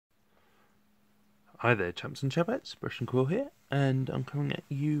Hi there chaps and chapettes, Brush and Quill here, and I'm coming at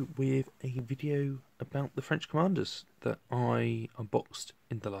you with a video about the French commanders that I unboxed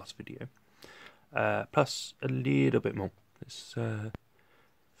in the last video, plus a little bit more. This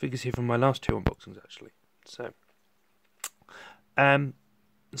figures here from my last two unboxings actually. So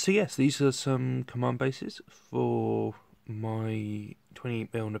yes, these are some command bases for my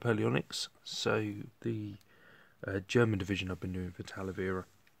 28mm Napoleonics, so the German division I've been doing for Talavera.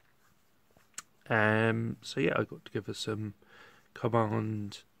 So yeah, I got together some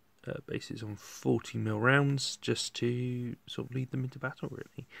command bases on 40mm rounds just to sort of lead them into battle,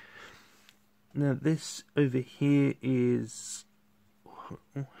 really. Now this over here is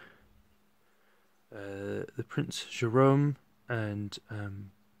the Prince Jerome, and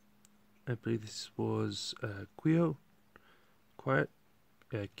I believe this was Quiot,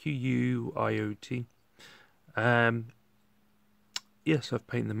 Q-U-I-O-T. Yes, I've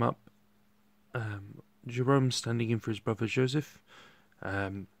painted them up. Jerome standing in for his brother Joseph,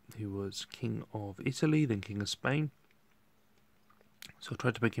 who was King of Italy, then King of Spain. So I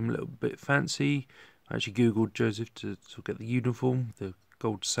tried to make him a little bit fancy. I actually googled Joseph to get the uniform, the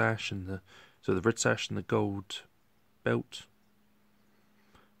gold sash and the red sash and the gold belt,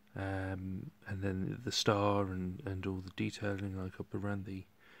 and then the star and all the detailing like up around the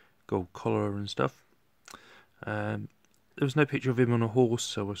gold collar and stuff. There was no picture of him on a horse,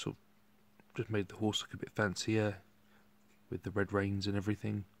 so I sort of just made the horse look a bit fancier with the red reins and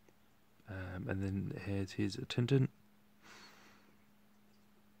everything. And then here's his attendant.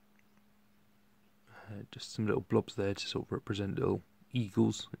 Just some little blobs there to sort of represent little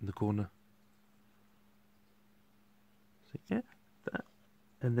eagles in the corner. So yeah, that.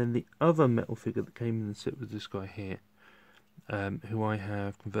 And then the other metal figure that came in the set was this guy here, who I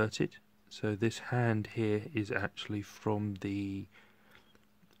have converted. So this hand here is actually from the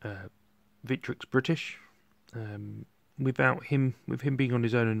Victrix British. With him being on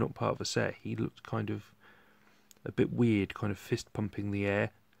his own and not part of a set, he looked kind of a bit weird, kind of fist pumping the air.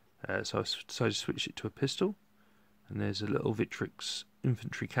 So I decided to switch it to a pistol, and there's a little Victrix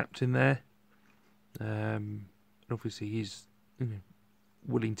infantry captain there. And obviously he's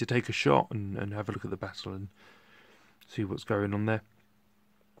willing to take a shot and have a look at the battle and see what's going on there.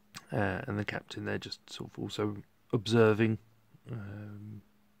 And the captain there just sort of also observing,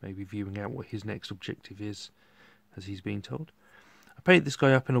 maybe viewing out what his next objective is, as he's being told. I painted this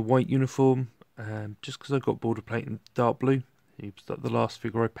guy up in a white uniform, just because I got bored of painting dark blue. He was the last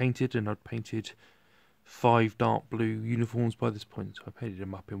figure I painted, and I'd painted 5 dark blue uniforms by this point, so I painted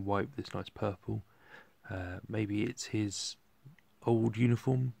him up in white with this nice purple. Maybe it's his old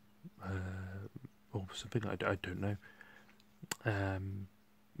uniform, or something, I don't know.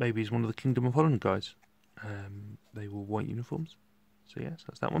 Maybe he's one of the Kingdom of Holland guys. They wore white uniforms. So yes,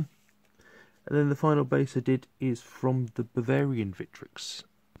 that's that one. And then the final base I did is from the Bavarian Victrix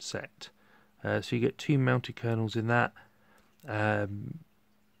set. So you get 2 mounted colonels in that. And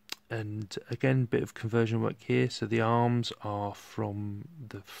again, bit of conversion work here. So the arms are from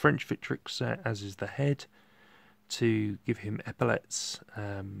the French Victrix set, as is the head, to give him epaulets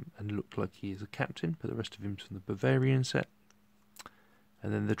and look like he is a captain, but the rest of him's from the Bavarian set.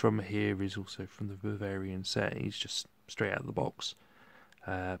 And then the drummer here is also from the Bavarian set. He's just straight out of the box,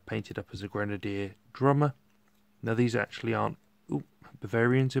 painted up as a grenadier drummer. Now these actually aren't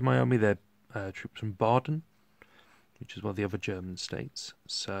Bavarians in my army, they're troops from Baden, which is one of the other German states.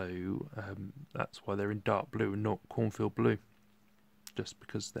 So that's why they're in dark blue and not cornfield blue, just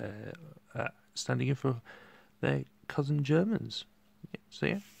because they're standing in for their cousin Germans.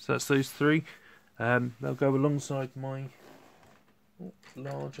 So that's those 3. They'll go alongside my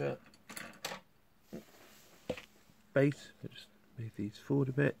larger base. I'll just move these forward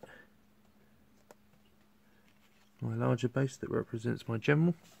a bit. My larger base that represents my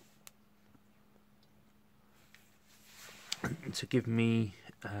general, to give me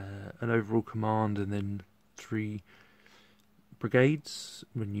an overall command, and then 3 brigades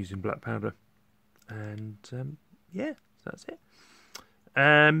when using black powder. And yeah, that's it.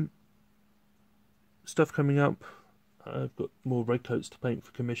 Stuff coming up. I've got more red coats to paint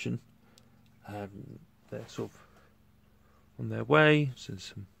for commission. They're sort of on their way. So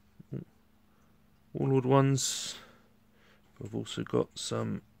some warlord ones. I've also got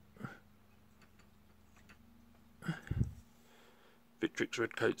some Victrix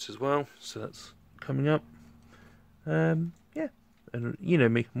red coats as well, so that's coming up. Yeah, and you know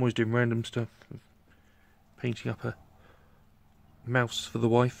me, I'm always doing random stuff, painting up a mouse for the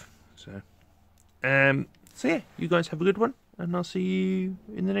wife. So yeah, you guys have a good one, and I'll see you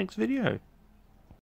in the next video.